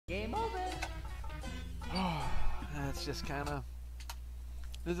it's just kind of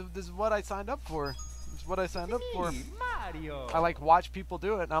this is what I signed up for. This is what I signed up for. Mario. I like watch people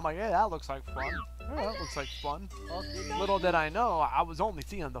do it, and I'm like, hey, that looks like fun. Oh, that looks like fun. Little did I know, I was only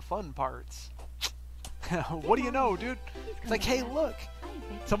seeing the fun parts. What do you know, dude? It's like, hey, look.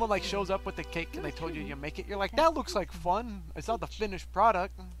 Someone like shows up with the cake and they told you you make it. You're like, that looks like fun. I saw the finished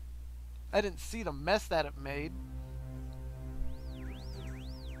product. I didn't see the mess that it made.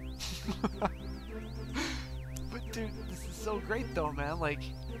 But dude, this is so great though, man. Like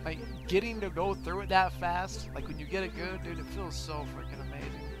getting to go through it that fast. Like when you get it good, dude, it feels so freaking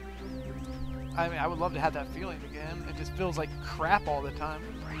amazing. I mean, I would love to have that feeling again. It just feels like crap all the time.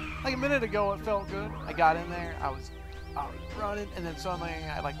 Like a minute ago, it felt good. I got in there, I was running, and then suddenly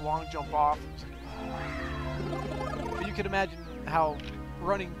I like long jump off. Like, but you can imagine how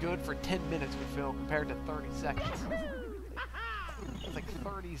running good for 10 minutes would feel compared to 30 seconds. It's like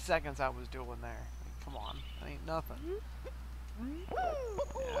 30 seconds I was doing there. Like, come on, that ain't nothing. Yeah, dude.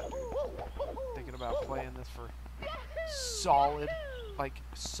 Thinking about playing this for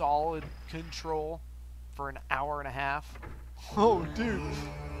solid control for an hour and a half. Oh, dude.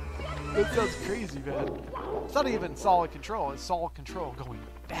 That sounds crazy, man. It's not even solid control. It's solid control going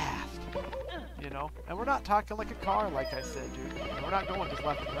fast. You know? And we're not talking like a car, like I said, dude. And we're not going just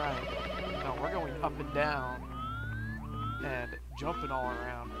left and right. No, we're going up and down. And jumping all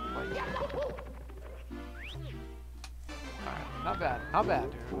around. Like... Alright, not bad. Not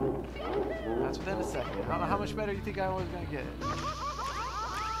bad, dude. That's within a second. I don't know how much better you think I was going to get.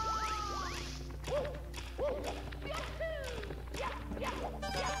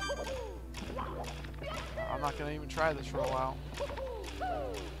 I'm not gonna even try this for a while.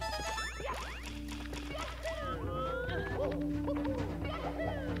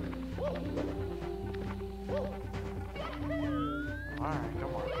 Alright,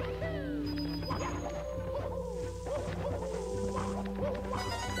 come on.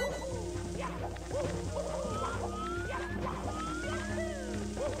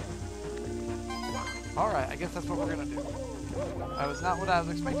 Alright, I guess that's what we're gonna do. That was not what I was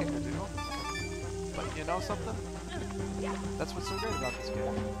expecting to do. But you know something? That's what's so great about this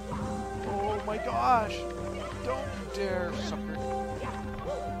game. Oh my gosh! Don't you dare, sucker.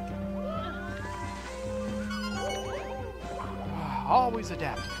 Always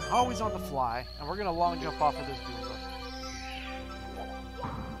adapting, always on the fly, and we're gonna long jump off of this Goomba.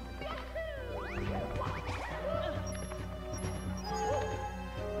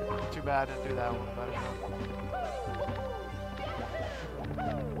 Too bad I didn't do that one better.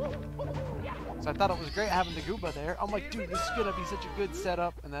 So I thought it was great having the Goomba there. I'm like, dude, this is gonna be such a good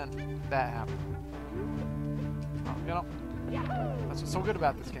setup, and then that happened. You know, that's what's so good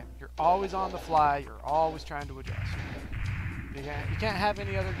about this game. You're always on the fly. You're always trying to adjust. You can't have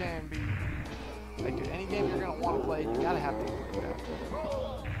any other game be like, dude, any game you're gonna want to play, you gotta have things like that.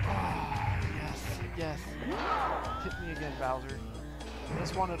 Oh, yes. Hit me again, Bowser.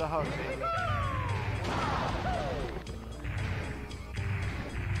 Just wanted a hug, baby.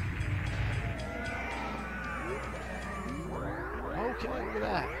 Okay, look at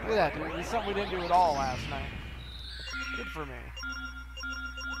that. Look at that, dude. It's something we didn't do at all last night. Good for me.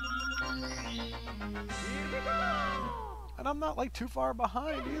 And I'm not like too far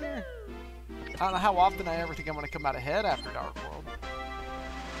behind either. I don't know how often I ever think I'm going to come out ahead after Dark World.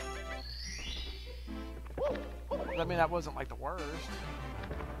 I mean, that wasn't like the worst.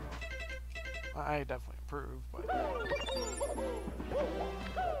 I definitely improved, but...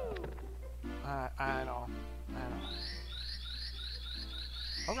 I know.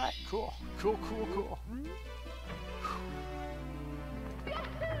 Alright, cool. Cool.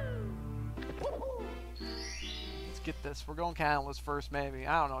 Let's get this. We're going Catalyst first, maybe.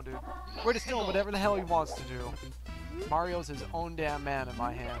 I don't know, dude. We're just doing whatever the hell he wants to do. Mario's his own damn man in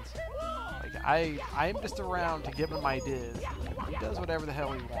my hands. Like, I'm just around to give him ideas. He does whatever the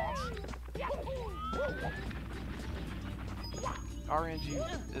hell he wants. RNG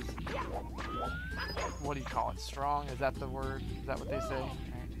is, what do you call it? Strong? Is that the word? Is that what they say?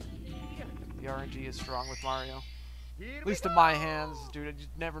 The RNG is strong with Mario. At least in my hands, dude. I just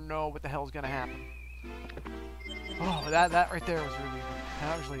never know what the hell's gonna happen. Oh, that right there was really good.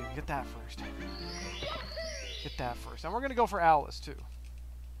 That was really good. Get that first. Get that first. And we're gonna go for Alice too.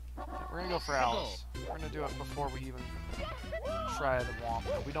 Yeah, we're gonna go for Alice. We're gonna do it before we even try the Womp.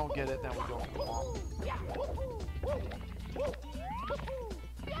 If we don't get it, then we go for the Womp.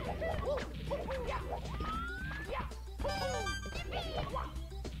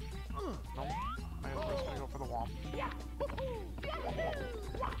 No, I'm just gonna go for the Womp.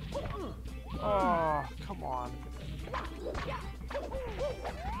 Oh, come on.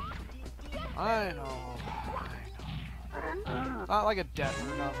 I know. Not like a death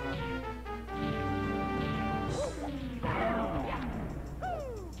or nothing.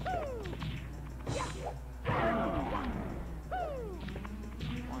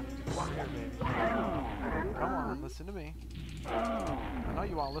 Come here, baby. Come on, listen to me. I know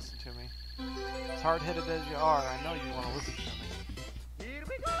you want to listen to me. As hard-headed as you are, I know you want to listen to me. Here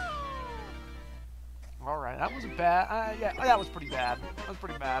we go! Alright, that was bad. Yeah, that was pretty bad. That was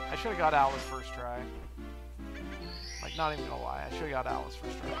pretty bad. I should have got Alice first try. Like, not even gonna lie. I should have got Alice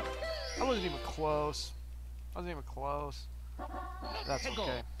first try. I wasn't even close. I wasn't even close. That's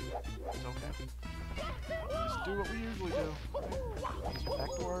okay. It's okay. Just do what we usually do. Just back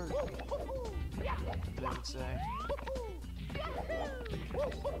to work. They would say.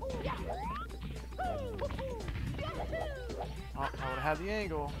 Oh, I would have had the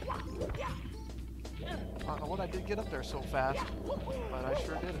angle. I don't know what I did get up there so fast, but I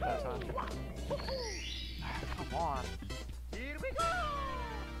sure did at that time. Come on. Here we go!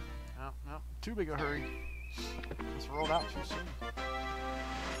 No, too big a hurry. Just rolled out too soon.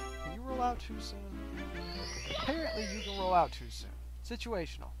 Can you roll out too soon? Apparently you can roll out too soon.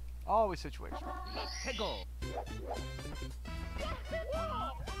 Situational. Always situational. Hey, go!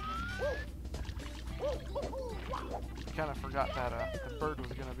 Kind of forgot that the bird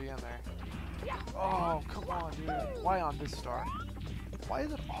was going to be in there. Oh, come on, dude. Why on this star? Why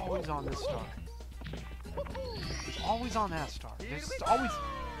is it always on this star? It's always on that star. There's just always...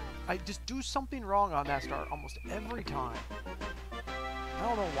 I just do something wrong on that star almost every time. I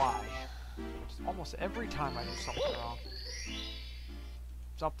don't know why. Just almost every time I do something wrong.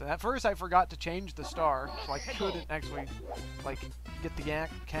 Something. At first I forgot to change the star, so I couldn't actually, like, get the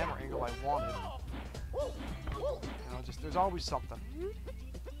camera angle I wanted. You know, just, there's always something.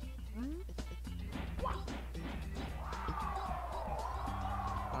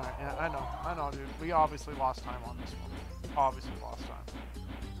 Alright, yeah, I know, dude. We obviously lost time on this one. Obviously lost time.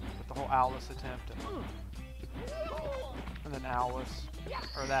 With the whole Alice attempt and then Alice,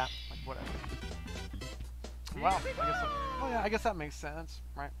 or that, like, whatever. Well, I guess that makes sense,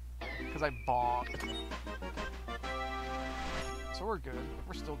 right? Because I bonked. So we're good.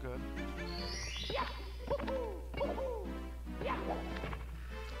 We're still good.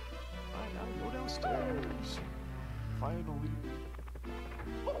 Alright, now go downstairs. Finally.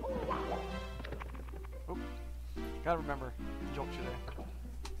 Oop. Gotta remember, jolt today.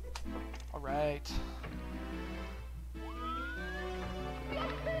 Alright.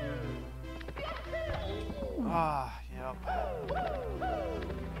 Ah, yep.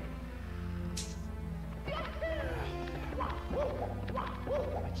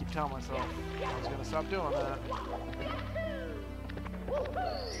 I keep telling myself I was gonna stop doing that.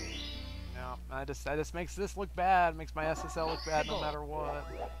 No, that just makes this look bad. Makes my SSL look bad no matter what.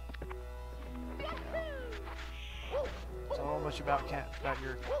 Yeah. So much about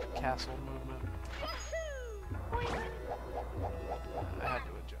your castle movement. I had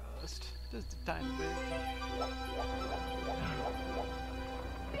to adjust. Just a tiny bit.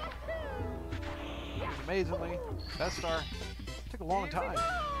 Amazingly, that star took a long time.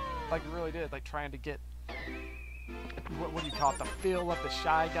 Like, it really did. Like, trying to get... What do you call it? The feel of the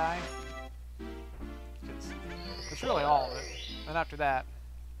shy guy? It's really all of it. And after that,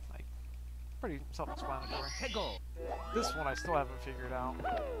 like, pretty self-explanatory. This one I still haven't figured out.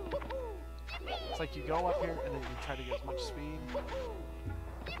 It's like you go up here and then you try to get as much speed.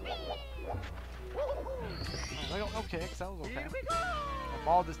 Okay, because that was okay. If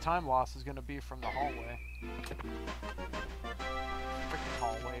all this time loss is going to be from the hallway. Freaking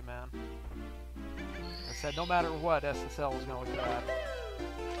hallway, man. I said no matter what, SSL was going to look bad.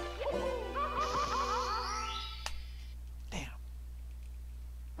 Damn.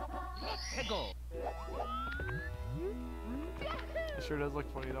 It sure does look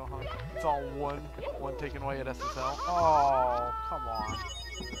funny though, huh? It's all one taken away at SSL. Oh, come on.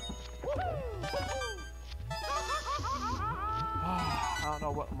 I don't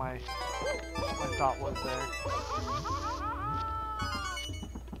know what my thought was there.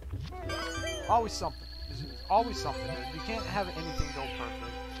 Always something. There's always something, dude. You can't have anything go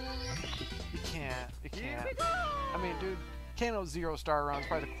perfect. You can't. You can't. I mean, dude, Kano's 0-star run is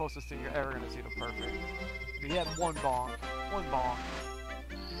probably the closest thing you're ever going to see to perfect. He had one bonk. One bonk.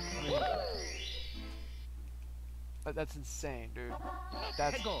 I mean, that's insane, dude.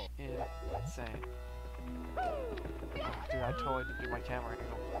 That's insane. Dude, I totally didn't do my camera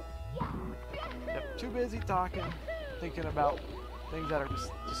angle. Yep, too busy talking, thinking about things that are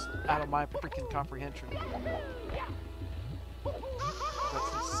just out of my freaking comprehension.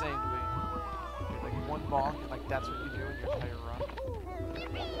 That's insane to me. Like one bonk, and like that's what you do in your entire run.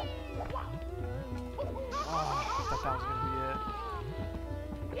 Oh, I thought that was gonna be it.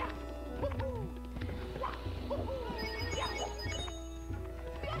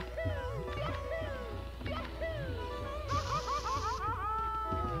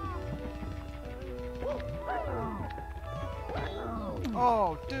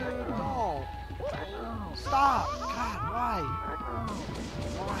 Oh, dude, no. Stop. God, why?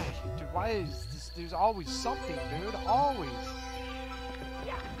 Why? Dude, why is this? There's always something, dude. Always.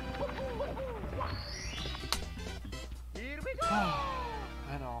 Here we go.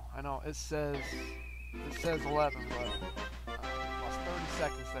 I know. It says 11, but lost 30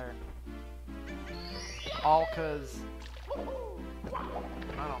 seconds there. All cause I don't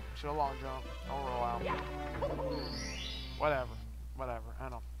know. Should have long jump. I'll roll out. Whatever. I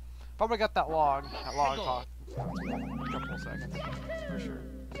don't know. Probably got that log talk. A couple of seconds for sure.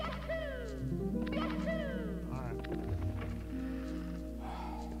 All right.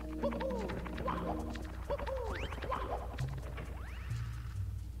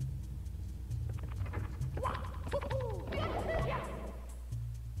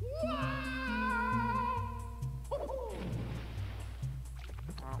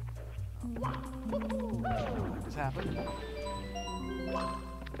 Make this happen.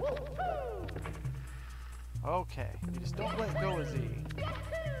 Okay, you just don't let go of Z.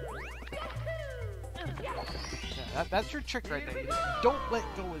 Yeah, that's your trick right there. You just don't let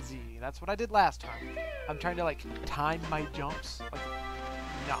go of Z. That's what I did last time. I'm trying to like time my jumps. Like,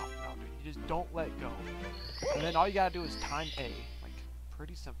 no, dude. You just don't let go. And then all you gotta do is time A. Like,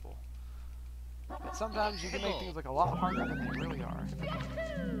 pretty simple. But sometimes you can make things like a lot harder than they really are.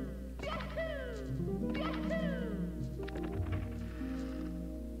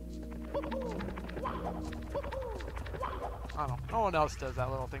 I don't know. No one else does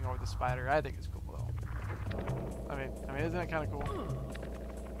that little thing over the spider. I think it's cool though. I mean, isn't it kind of cool?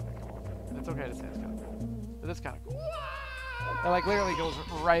 It's okay to say it's kind of cool. But it's kind of cool. It like literally goes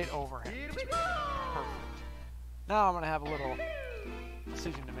right over him. Perfect. Now I'm gonna have a little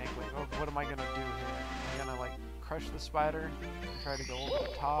decision to make. Like, oh, what am I gonna do here? Am I gonna like crush the spider and try to go over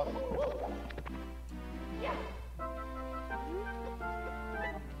the top? Yeah,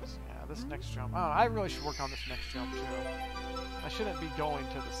 this next jump. Oh, I really should work on this next jump too. I shouldn't be going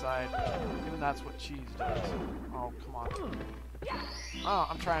to the side. Even that's what cheese does. Oh, come on. Oh,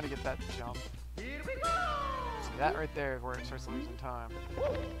 I'm trying to get that jump. See, that right there is where it starts losing time.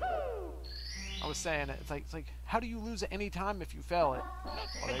 I was saying it. It's like, how do you lose at any time if you fail it? Well,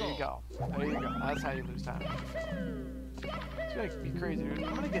 there you go. There you go. That's how you lose time if you fail it. It's gonna be crazy, dude.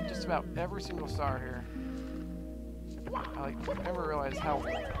 I'm gonna get just about every single star here. I like never realized how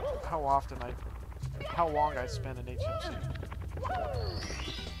long I spend in HMC.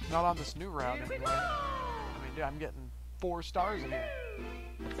 Not on this new route anyway. I mean, dude, I'm getting 4 stars in here.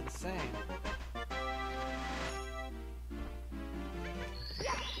 That's insane.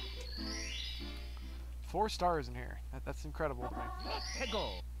 Four stars in here. That's incredible to me.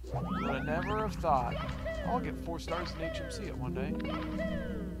 Would I never have thought I'll get 4 stars in HMC at one day.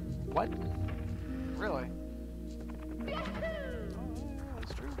 What? Really? Oh, yeah,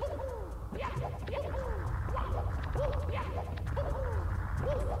 that's true.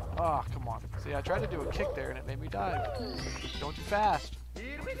 Oh, come on. See, I tried to do a kick there and it made me dive. Going too fast.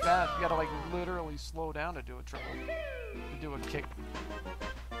 Going too fast. You gotta like literally slow down to do a triple. To do a kick.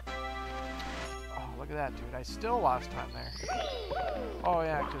 Oh, look at that, dude. I still lost time there. Oh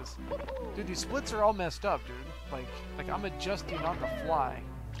yeah, cause dude, these splits are all messed up, dude. Like I'm adjusting on the fly.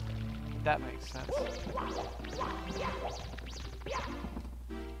 If that makes sense.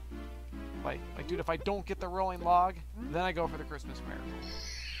 Like, dude, if I don't get the rolling log, then I go for the Christmas miracle.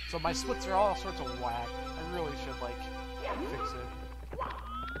 So my splits are all sorts of whack. I really should, like, fix it.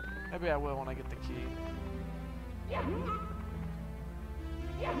 Maybe I will when I get the key.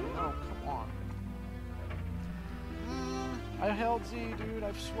 Oh, come on. I held Z, dude,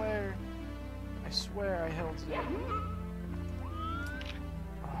 I swear. I swear I held Z. Oh,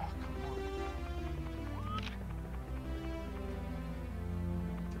 come on.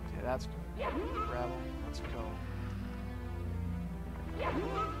 Okay, that's good. Gravel, let's go.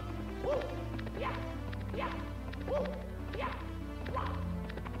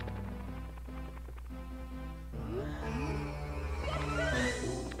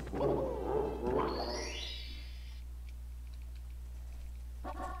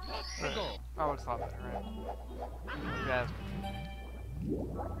 That looks a lot better, right? Yeah, that's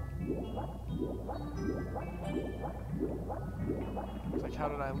it's like, how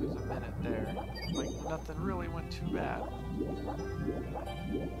did I lose a minute there? Like, nothing really went too bad.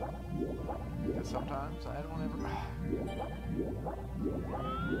 Because sometimes I don't ever...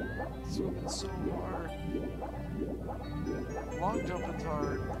 Swimming's so hard. Long jumping's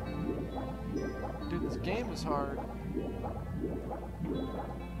hard. Dude, this game is hard.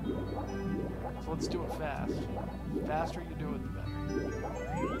 So let's do it fast. The faster you do it, the better.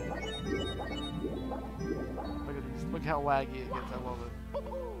 Look Look how laggy it gets. I love it.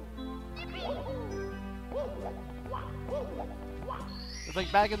 It's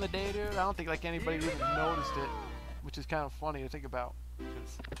like back in the day, dude. I don't think like anybody even noticed it, which is kind of funny to think about.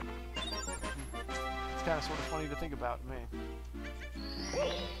 It's kind of sort of funny to think about to me.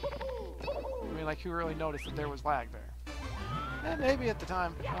 I mean, like, who really noticed that there was lag there? And maybe at the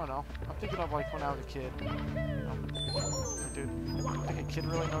time, I don't know. I'm thinking of like when I was a kid. Dude, I think a kid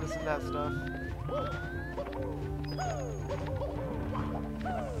really noticing that stuff.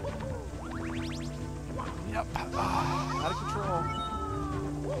 Yep. Out of control.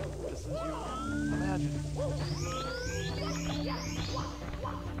 Just as you imagine.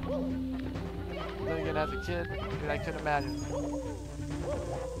 Then again, as a kid, dude, I couldn't imagine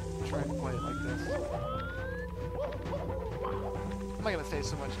trying to play it like this. I'm not gonna say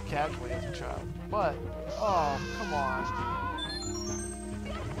so much casually as a child, but oh, come on.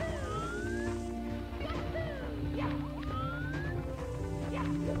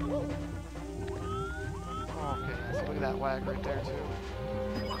 Okay, so look at that lag right there too.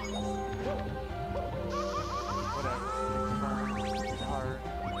 Whatever. Hard.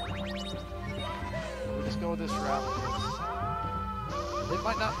 We'll just go with this route. It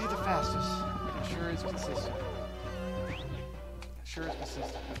might not be the fastest, but it sure is consistent. Sure is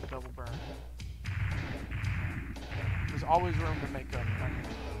consistent with the double burn. There's always room to make up.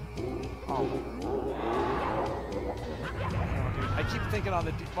 Oh, dude. I keep thinking on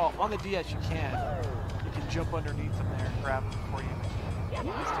the well, on the DS you can jump underneath them there and grab them before you throw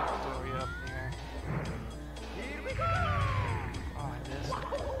you up in the air. Oh, I missed.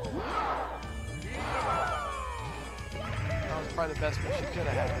 That was probably the best miss you could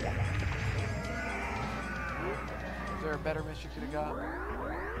have had. Is there a better miss you could have got?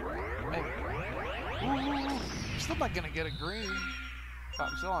 Maybe. Ooh, I'm still not gonna get a green.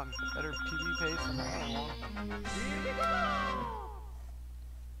 I'm still on better PB pace than the other one.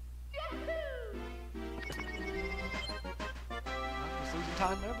 Just losing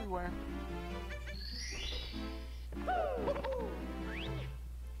time everywhere.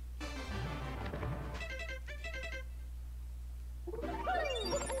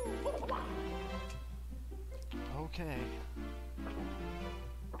 Okay.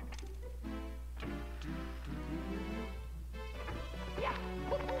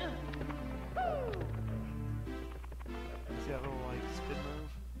 See that little like spin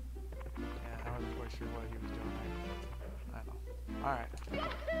move? Yeah, I wasn't quite sure what he was doing there. I know. Alright.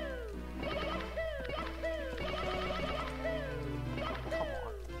 Come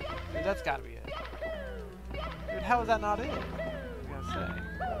on. Dude, that's gotta be it. Dude, how is that not it? I was gonna say.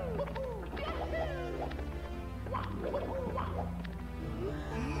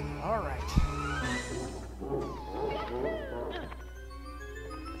 Alright.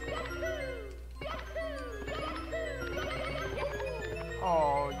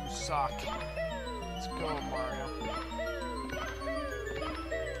 Oh, you suck. Let's go, Mario.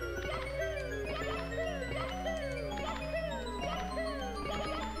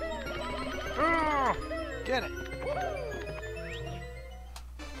 Get it.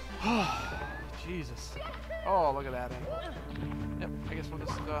 Jesus. Oh, look at that angle. Yep, I guess we'll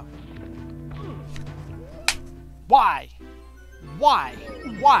just, Why? Why?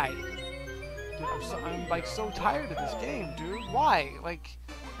 Why? Dude, I'm like so tired of this game, dude. Why? Like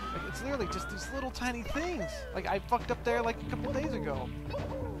it's literally just these little tiny things. Like I fucked up there like a couple days ago.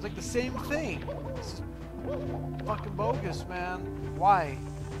 It's like the same thing. This is fucking bogus, man. Why?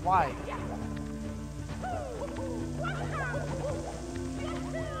 Why?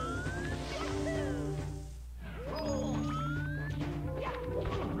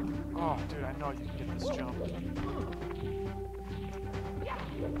 Oh, dude, I know you can get this jump.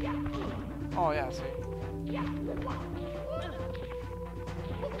 Oh, yeah, see?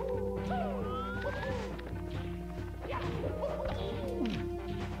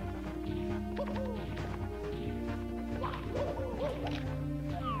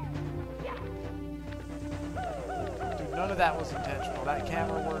 Dude, none of that was intentional. That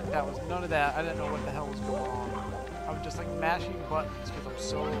camera work, that was none of that. I didn't know what the hell was going on. I was just like mashing buttons because I'm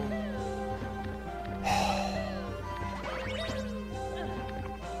so...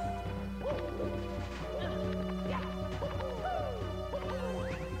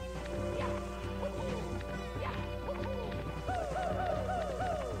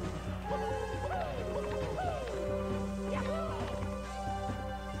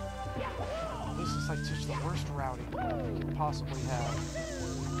 This is like just the worst routing you could possibly have.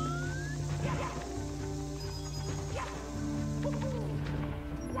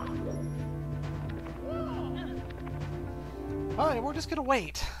 Alright, we're just gonna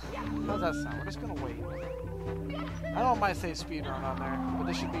wait. How's that sound? We're just gonna wait. I don't mind say speed run on there, but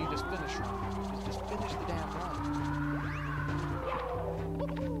this should be just finish run. Just finish the damn run.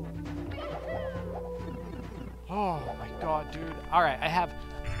 Oh my god, dude. Alright, I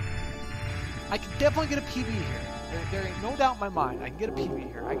can definitely get a PB here. There ain't no doubt in my mind. I can get a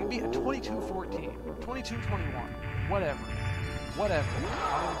PB here. I can be a 22-14 or 22-21. Whatever. Whatever.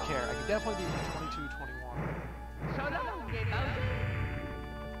 I don't even care. I can definitely be a 22-21.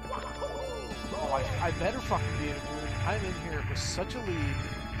 Oh, I better fucking be in it, dude. I'm in here with such a lead.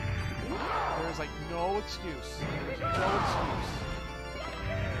 There's like no excuse. There's no excuse.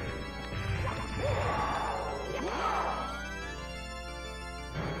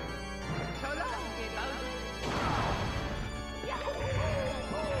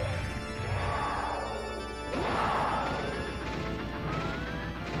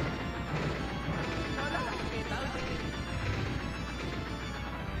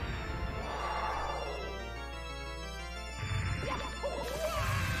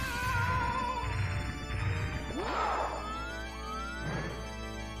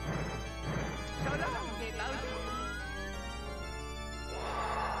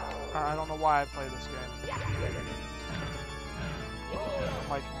 I don't know why I play this game.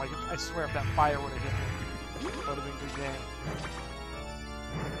 Like, I swear if that fire would have hit me, it would have been a good game.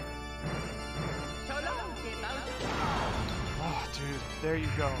 Oh, dude, there you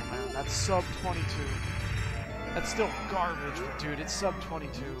go, man. That's sub 22. That's still garbage, but dude, it's sub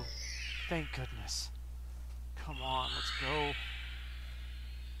 22. Thank goodness. Come on, let's go.